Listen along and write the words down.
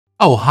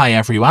Oh, hi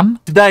everyone.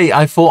 Today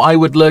I thought I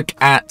would look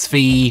at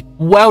the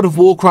World of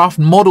Warcraft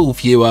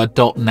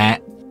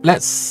modelviewer.net.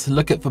 Let's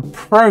look at the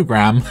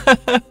program.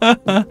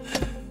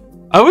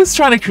 I was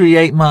trying to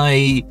create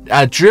my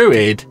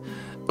druid,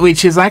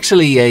 which is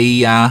actually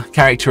a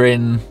character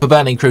in the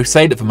Burning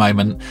Crusade at the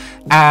moment.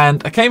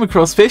 And I came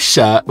across this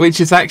shirt,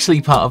 which is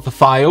actually part of the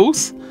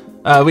files,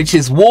 which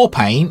is war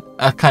paint,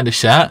 a kind of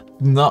shirt.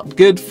 Not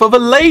good for the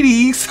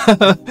ladies.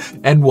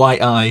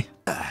 NYI.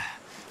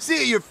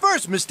 See, your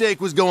first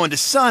mistake was going to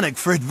Sonic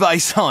for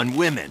advice on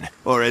women,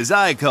 or as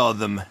I call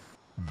them,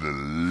 the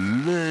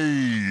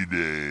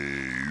ladies.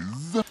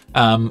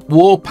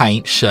 War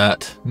paint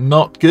shirt,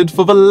 not good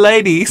for the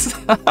ladies.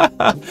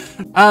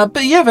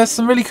 But yeah, there's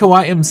some really cool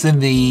items in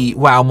the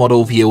WoW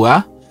model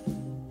viewer.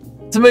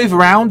 To move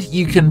around,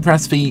 you can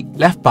press the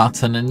left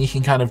button and you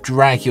can kind of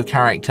drag your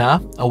character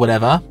or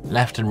whatever,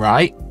 left and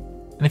right.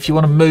 And if you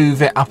want to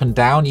move it up and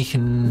down, you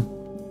can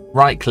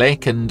right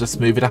click and just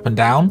move it up and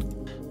down.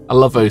 I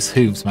love those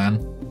hooves,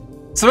 man.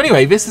 So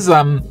anyway, this is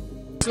hot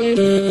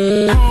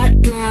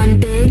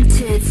blonde, big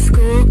tits,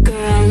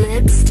 schoolgirl,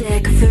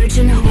 lipstick,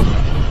 virgin.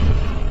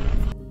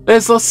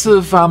 There's lots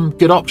of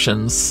good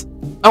options.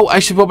 Oh, I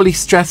should probably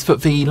stress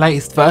that the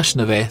latest version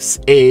of this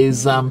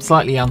is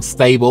slightly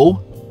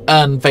unstable,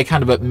 and they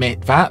kind of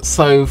admit that.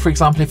 So, for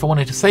example, if I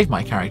wanted to save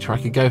my character,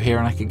 I could go here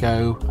and I could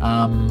go.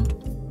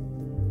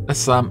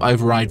 Let's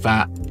override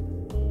that.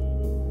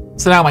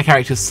 So now my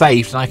character's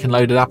saved, and I can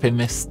load it up in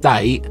this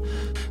state.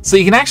 So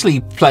you can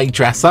actually play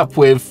dress up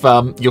with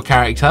your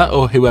character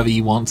or whoever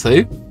you want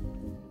to.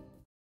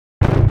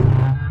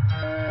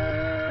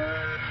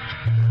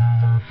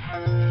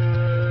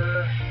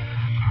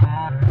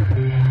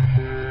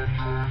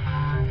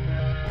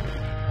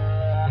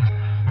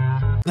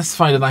 Let's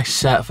find a nice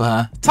shirt for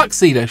her.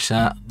 Tuxedo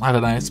shirt. I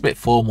don't know, it's a bit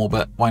formal,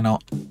 but why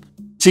not?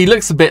 She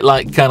looks a bit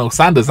like Colonel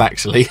Sanders,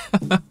 actually.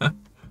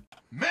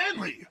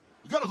 Manly!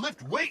 You gotta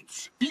lift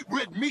weights, eat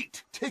red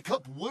meat, take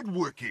up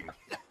woodworking.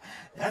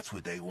 That's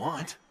what they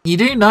want. You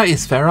do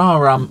notice there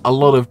are a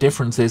lot of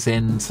differences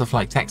in stuff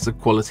like texture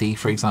quality,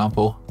 for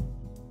example.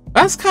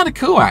 That's kind of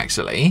cool,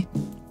 actually.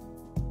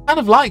 Kind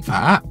of like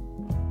that.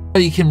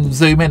 You can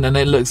zoom in and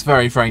it looks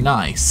very, very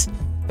nice.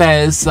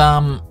 There's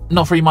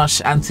not very much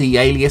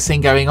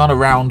anti-aliasing going on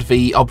around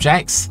the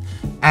objects,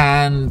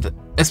 and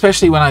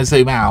especially when I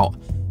zoom out,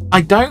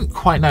 I don't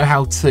quite know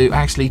how to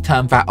actually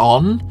turn that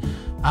on.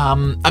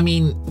 I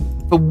mean,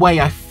 the way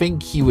I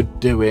think you would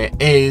do it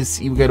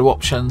is you would go to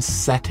options,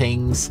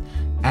 settings,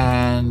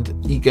 and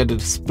you go to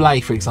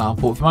display, for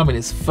example. At the moment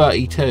it's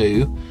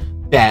 32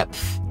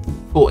 depth,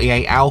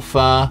 48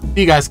 alpha.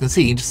 You guys can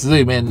see, you just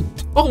zoom in.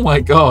 Oh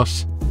my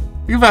gosh,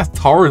 look at that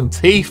torrent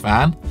teeth,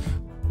 man.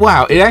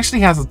 Wow, it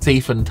actually has a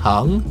teeth and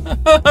tongue.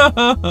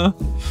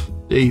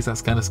 Jeez,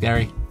 that's kind of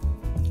scary.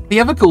 The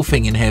other cool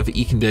thing in here that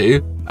you can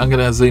do, I'm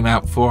gonna zoom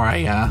out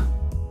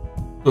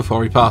before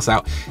we pass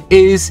out,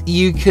 is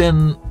you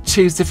can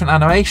choose different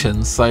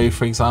animations. So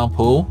for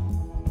example,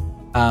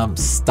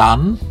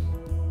 stun,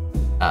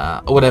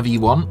 or whatever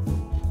you want.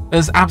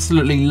 There's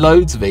absolutely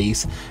loads of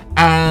these,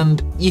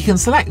 and you can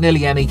select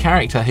nearly any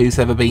character who's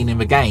ever been in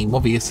the game,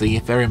 obviously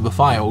if they're in the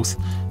files,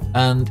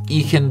 and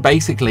you can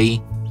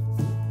basically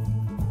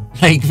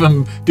make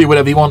them do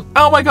whatever you want.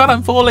 Oh my god,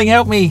 I'm falling,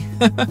 help me.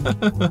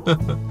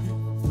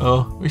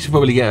 Oh, we should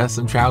probably get her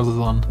some trousers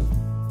on.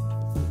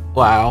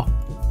 Wow.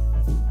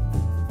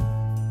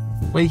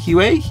 Wakey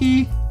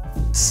wakey.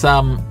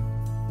 Some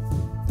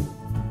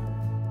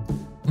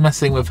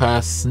messing with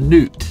her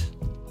snoot.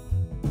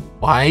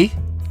 Why?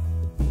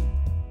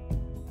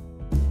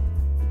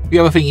 The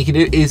other thing you can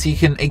do is you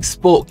can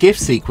export GIF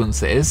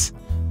sequences.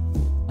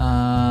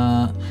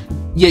 Yeah,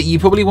 you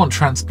probably want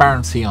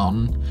transparency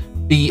on.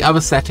 The other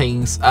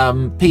settings,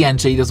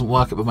 PNG doesn't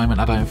work at the moment,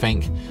 I don't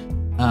think.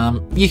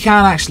 You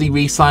can actually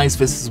resize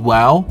this as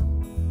well,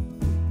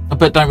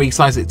 but don't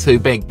resize it too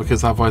big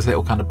because otherwise it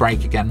will kind of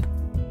break again.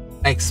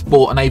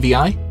 Export an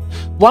AVI.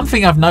 One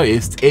thing I've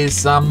noticed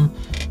is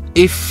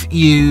if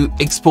you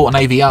export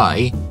an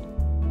AVI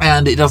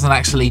and it doesn't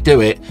actually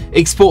do it,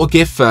 export a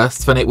GIF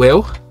first, then it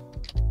will.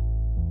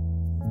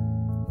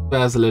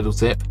 There's a little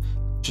tip.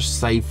 Just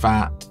save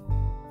that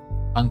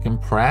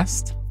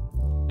uncompressed.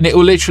 And it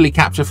will literally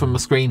capture from the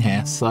screen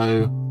here.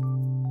 So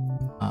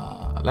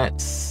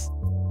let's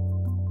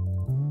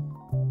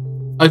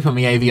open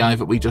the AVI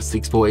that we just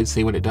exported,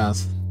 see what it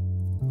does.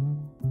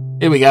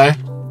 Here we go.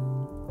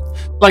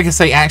 Like I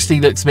say, it actually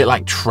looks a bit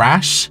like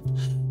trash,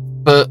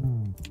 but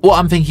what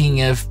I'm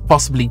thinking of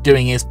possibly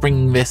doing is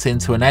bringing this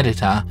into an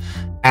editor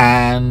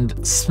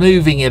and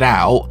smoothing it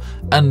out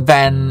and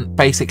then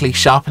basically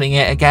sharpening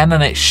it again,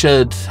 and it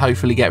should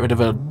hopefully get rid of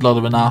a lot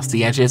of the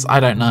nasty edges. I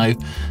don't know.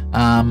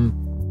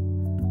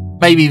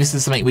 Maybe this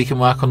is something we can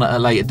work on at a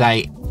later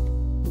date.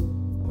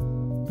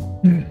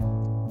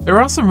 There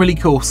are some really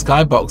cool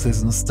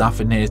skyboxes and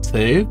stuff in here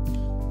too.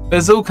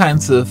 There's all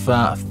kinds of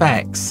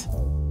effects.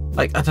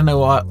 Like, I don't know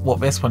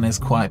what this one is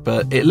quite,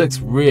 but it looks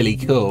really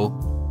cool.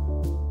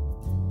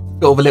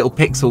 Got all the little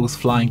pixels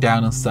flying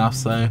down and stuff,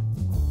 so...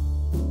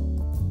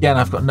 Yeah, and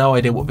I've got no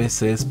idea what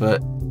this is,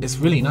 but It's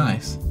really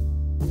nice.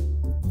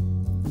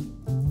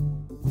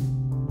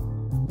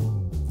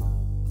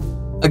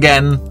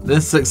 Again,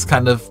 this looks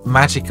kind of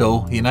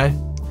magical, you know?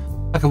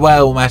 Like a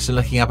whale, imagine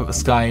looking up at the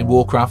sky in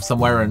Warcraft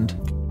somewhere and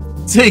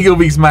seeing all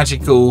these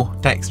magical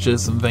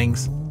textures and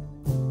things.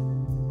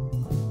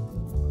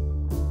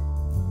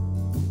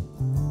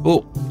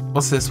 Oh,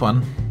 what's this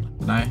one?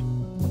 No.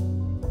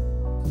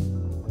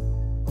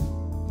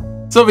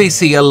 There's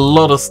obviously a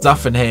lot of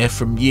stuff in here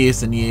from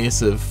years and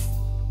years of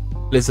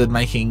Blizzard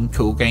making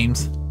cool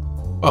games.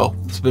 Well,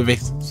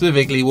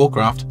 specifically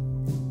Warcraft.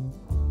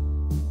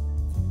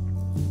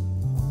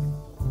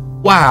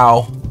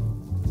 Wow.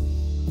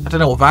 I don't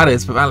know what that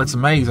is, but that looks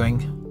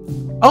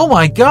amazing. Oh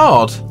my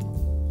god!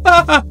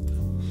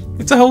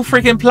 It's a whole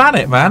freaking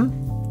planet, man.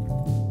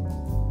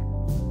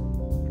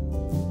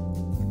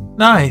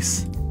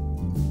 Nice.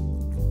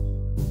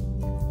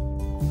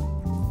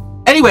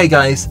 Anyway,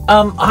 guys,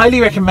 I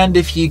highly recommend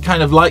if you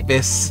kind of like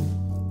this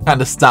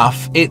kind of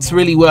stuff, it's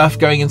really worth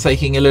going and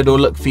taking a little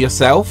look for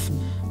yourself,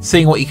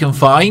 seeing what you can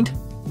find.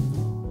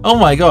 Oh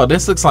my god,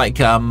 this looks like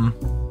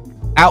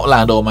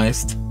Outland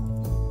almost.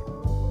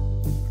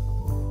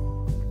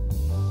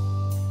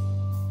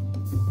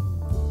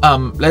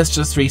 Let's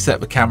just reset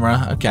the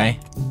camera. Okay.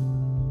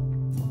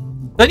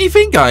 Don't you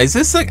think, guys?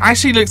 This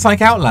actually looks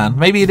like Outland.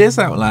 Maybe it is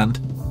Outland.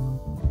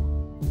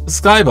 The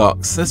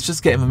skybox. Let's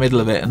just get in the middle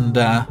of it and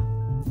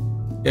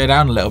go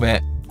down a little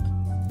bit.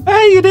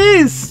 Hey, it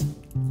is!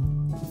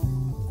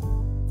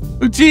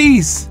 Oh,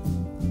 jeez.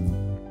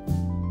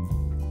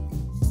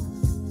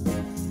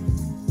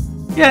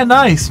 Yeah,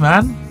 nice,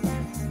 man.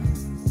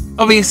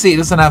 Obviously, it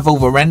doesn't have all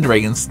the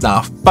rendering and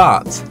stuff,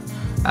 but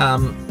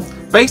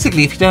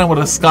basically, if you don't know what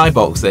a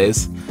skybox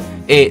is,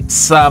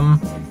 it's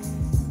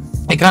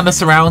it kind of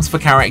surrounds the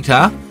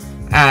character,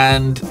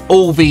 and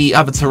all the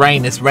other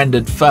terrain is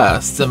rendered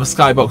first, and the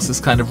skybox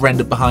is kind of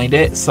rendered behind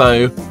it,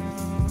 so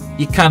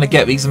you kind of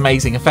get these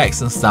amazing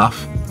effects and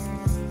stuff.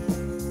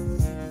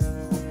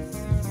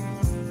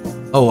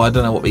 Oh, I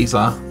don't know what these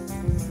are.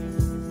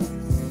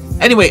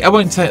 Anyway, I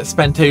won't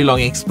spend too long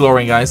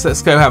exploring, guys.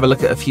 Let's go have a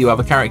look at a few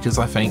other characters,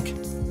 I think.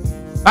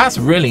 That's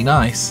really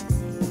nice.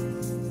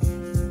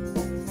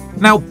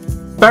 Now,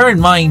 bear in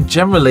mind,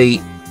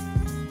 generally...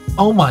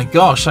 Oh my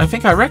gosh, I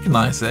think I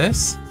recognise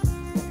this.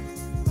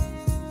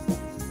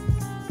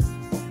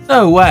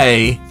 No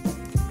way.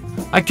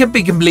 I could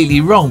be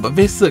completely wrong, but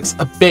this looks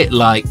a bit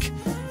like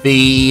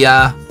the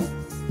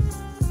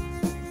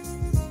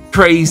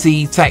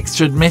crazy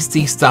textured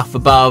misty stuff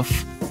above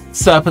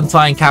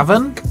Serpentine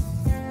Cavern.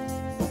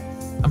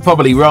 I'm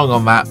probably wrong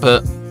on that,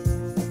 but...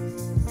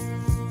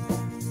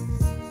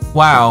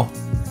 Wow.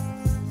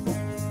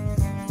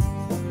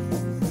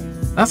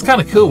 That's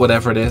kind of cool,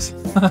 whatever it is.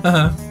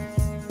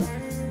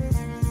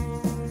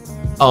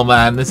 Oh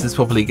man, this is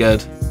probably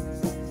good.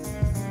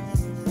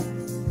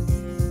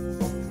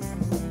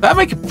 That'd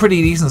make a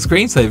pretty decent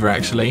screensaver,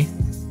 actually.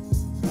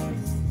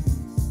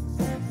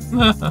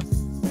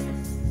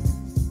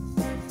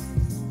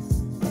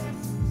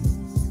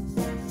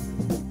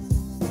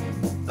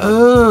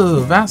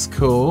 Oh, that's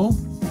cool.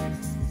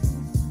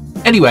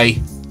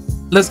 Anyway,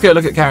 let's go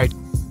look at character.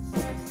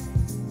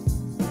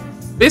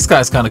 This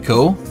guy's kind of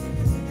cool.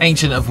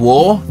 Ancient of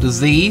War,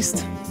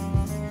 diseased.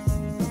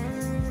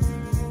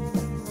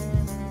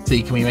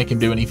 See, can we make him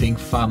do anything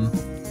fun?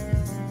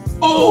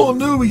 Oh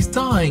no, he's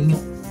dying.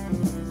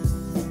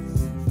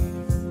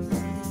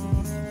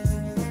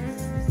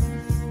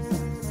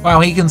 Wow,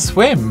 he can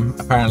swim,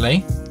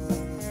 apparently.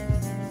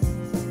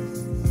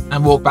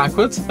 And walk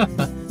backwards.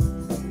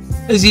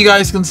 As you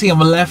guys can see on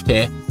the left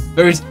here,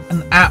 there is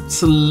an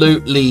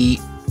absolutely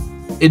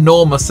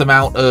enormous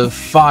amount of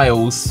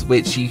files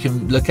which you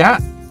can look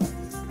at.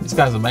 This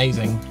guy's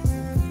amazing.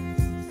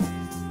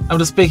 I'm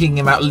just picking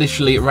him out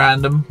literally at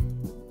random.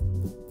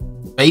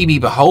 Baby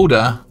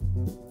Beholder.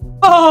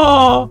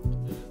 Oh!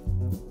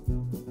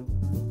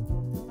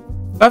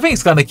 I think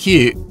it's kind of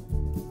cute.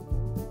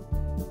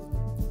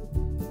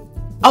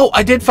 Oh,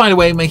 I did find a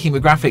way of making the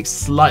graphics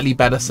slightly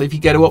better. So if you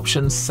go to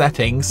Options,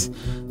 Settings,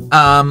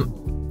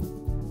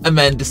 and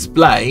then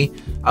Display,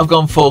 I've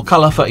gone for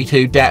Color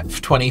 32,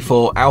 Depth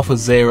 24, Alpha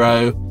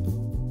 0,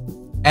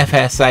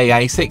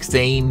 FSAA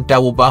 16,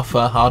 Double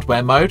Buffer,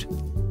 Hardware Mode.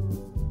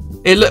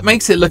 It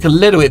makes it look a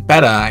little bit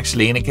better,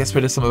 actually, and it gets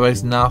rid of some of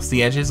those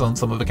nasty edges on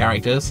some of the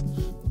characters.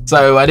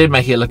 So I did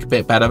make it look a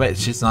bit better,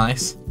 which is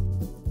nice.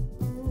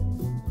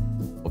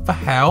 What the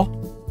hell?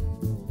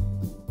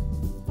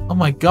 Oh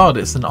my god,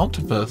 it's an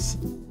octopus.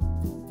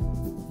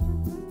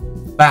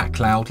 Bat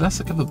cloud. Let's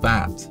look at the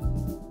bat.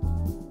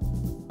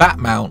 Bat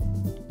mount.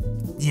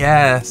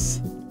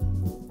 Yes.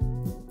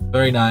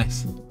 Very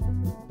nice.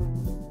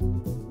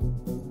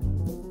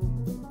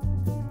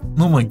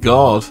 Oh my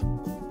god.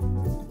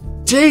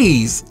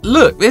 Jeez,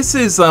 look, this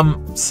is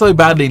so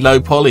badly low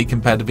poly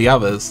compared to the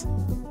others.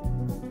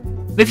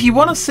 If you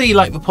want to see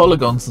like the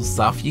polygons and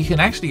stuff, you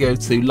can actually go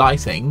to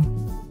lighting,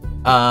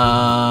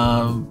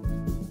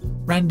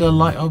 render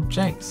light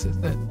objects, is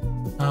it?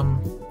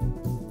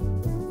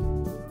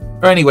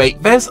 Or anyway,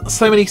 there's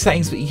so many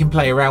settings that you can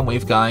play around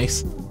with,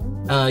 guys.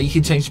 You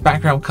can change the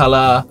background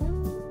color,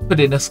 put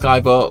in a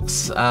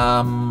skybox,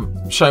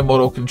 show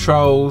model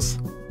controls.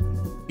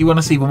 You want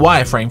to see the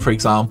wireframe, for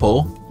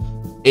example,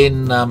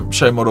 in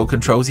show model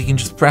controls, you can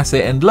just press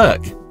it and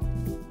look.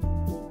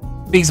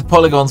 These are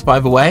polygons, by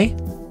the way.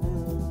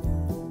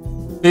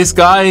 This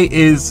guy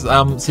is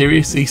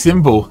seriously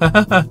simple.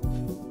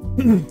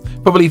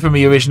 Probably from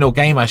the original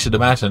game, I should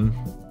imagine.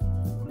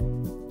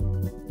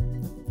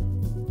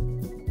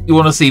 You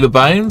want to see the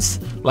bones,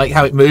 like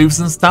how it moves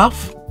and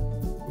stuff?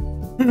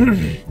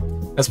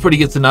 That's pretty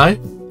good to know.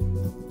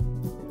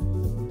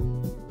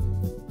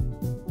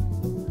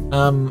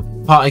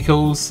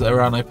 Particles,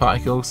 there are no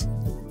particles.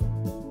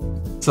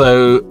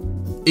 So,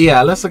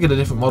 yeah, let's look at a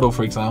different model,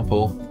 for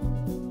example.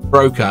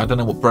 Broker, I don't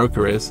know what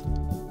broker is.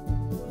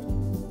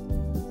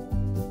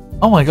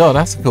 Oh my god,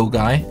 that's a cool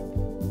guy.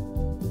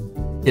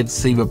 You can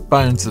see the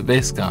bones of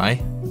this guy.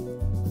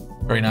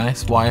 Very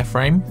nice,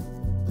 wireframe.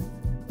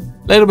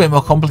 A little bit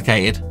more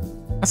complicated.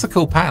 That's a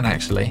cool pattern,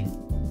 actually.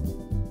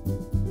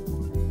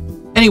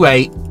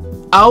 Anyway,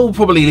 I'll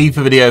probably leave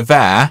the video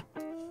there,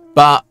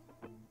 but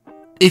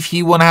if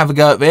you want to have a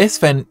go at this,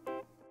 then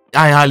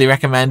I highly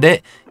recommend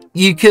it.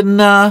 You can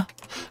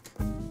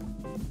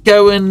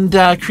go and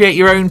create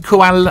your own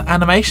cool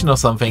animation or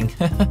something.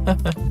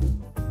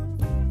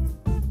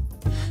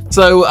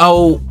 So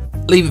I'll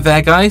leave it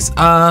there, guys.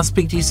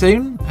 Speak to you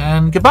soon,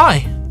 and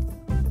goodbye.